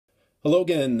Hello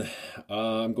again.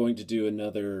 I'm going to do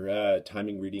another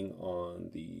timing reading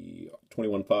on the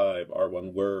 21.5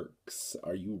 R1 Wurks.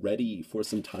 Are you ready for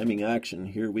some timing action?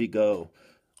 Here we go.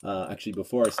 Actually,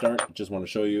 before I start, I just want to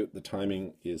show you the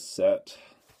timing is set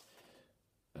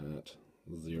at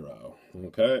 0.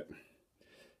 Okay,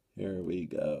 here we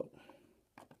go.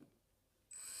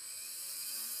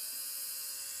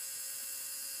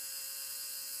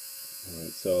 All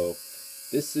right, so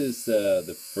this is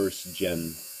the first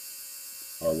gen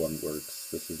R1 Wurks.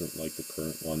 This isn't like the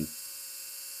current one.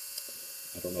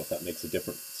 I don't know if that makes a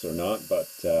difference or not, but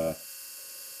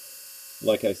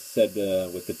like I said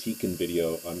with the Tekin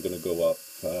video, I'm going to go up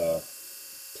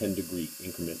 10-degree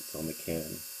increments on the can.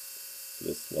 So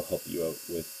this will help you out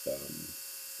with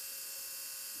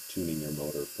tuning your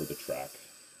motor for the track.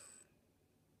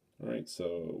 Alright,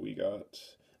 so we got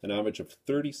an average of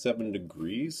 37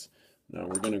 degrees. Now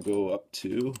we're going to go up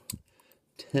to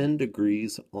 10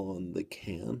 degrees on the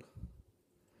can.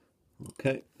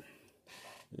 Okay,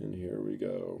 and here we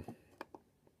go.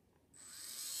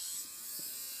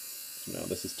 So now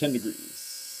this is 10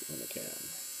 degrees on the can.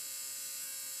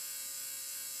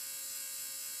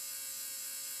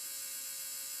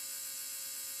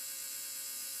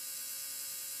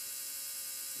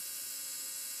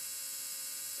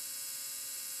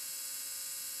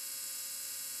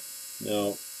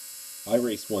 Now, I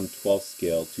race one 12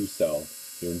 scale 2-cell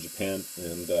here in Japan,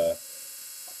 and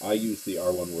I use the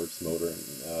R1 Wurks motor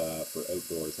for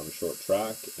outdoors on a short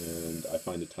track, and I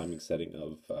find a timing setting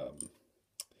of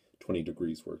 20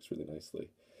 degrees works really nicely.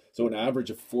 So an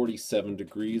average of 47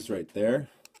 degrees right there.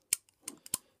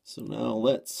 So now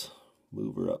let's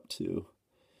move her up to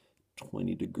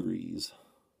 20 degrees.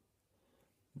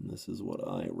 And this is what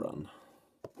I run.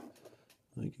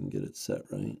 I can get it set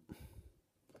right.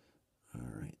 All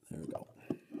right, there we go.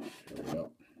 Here we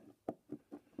go.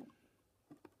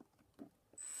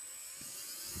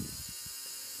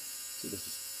 So this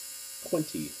is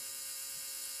 20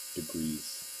 degrees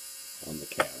on the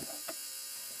can.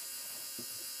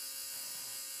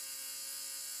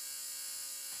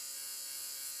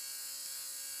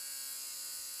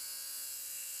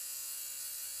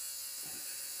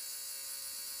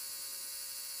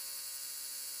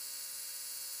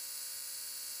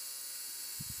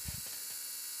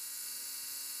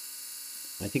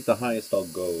 I think the highest I'll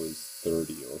go is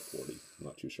 30 or 40. I'm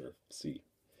not too sure. See.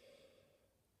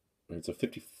 All right, so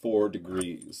 54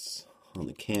 degrees on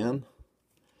the can.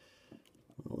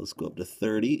 Well, let's go up to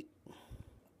 30.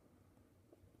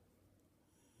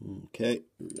 Okay,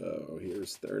 here we go.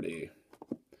 Here's 30.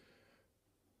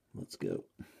 Let's go.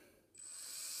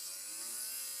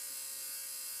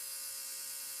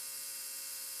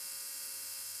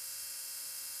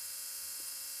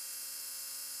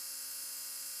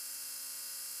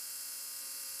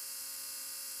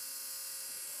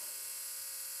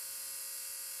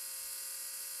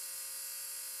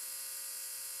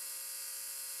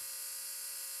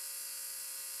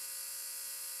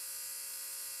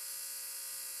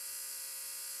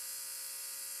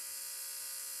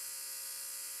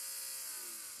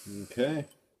 Okay,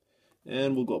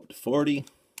 and we'll go up to 40.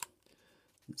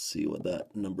 Let's see what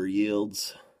that number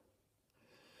yields.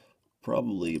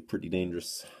 Probably a pretty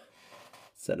dangerous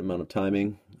set amount of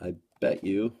timing. I bet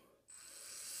you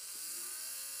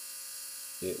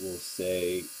it will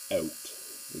say out,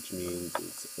 which means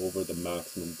it's over the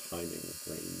maximum timing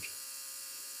range,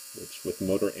 which with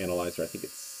motor analyzer, I think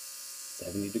it's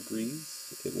 70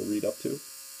 degrees it will read up to.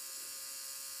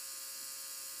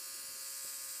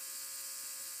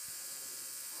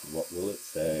 What will it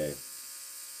say?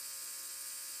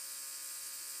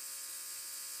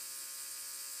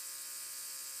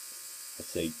 I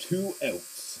say 2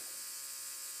 outs.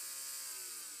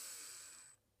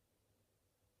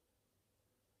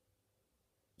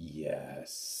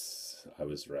 Yes, I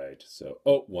was right. So,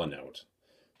 1 out.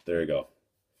 There you go.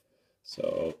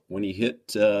 So when you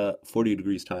hit 40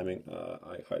 degrees timing,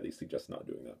 I highly suggest not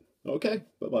doing that. Okay,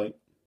 bye-bye.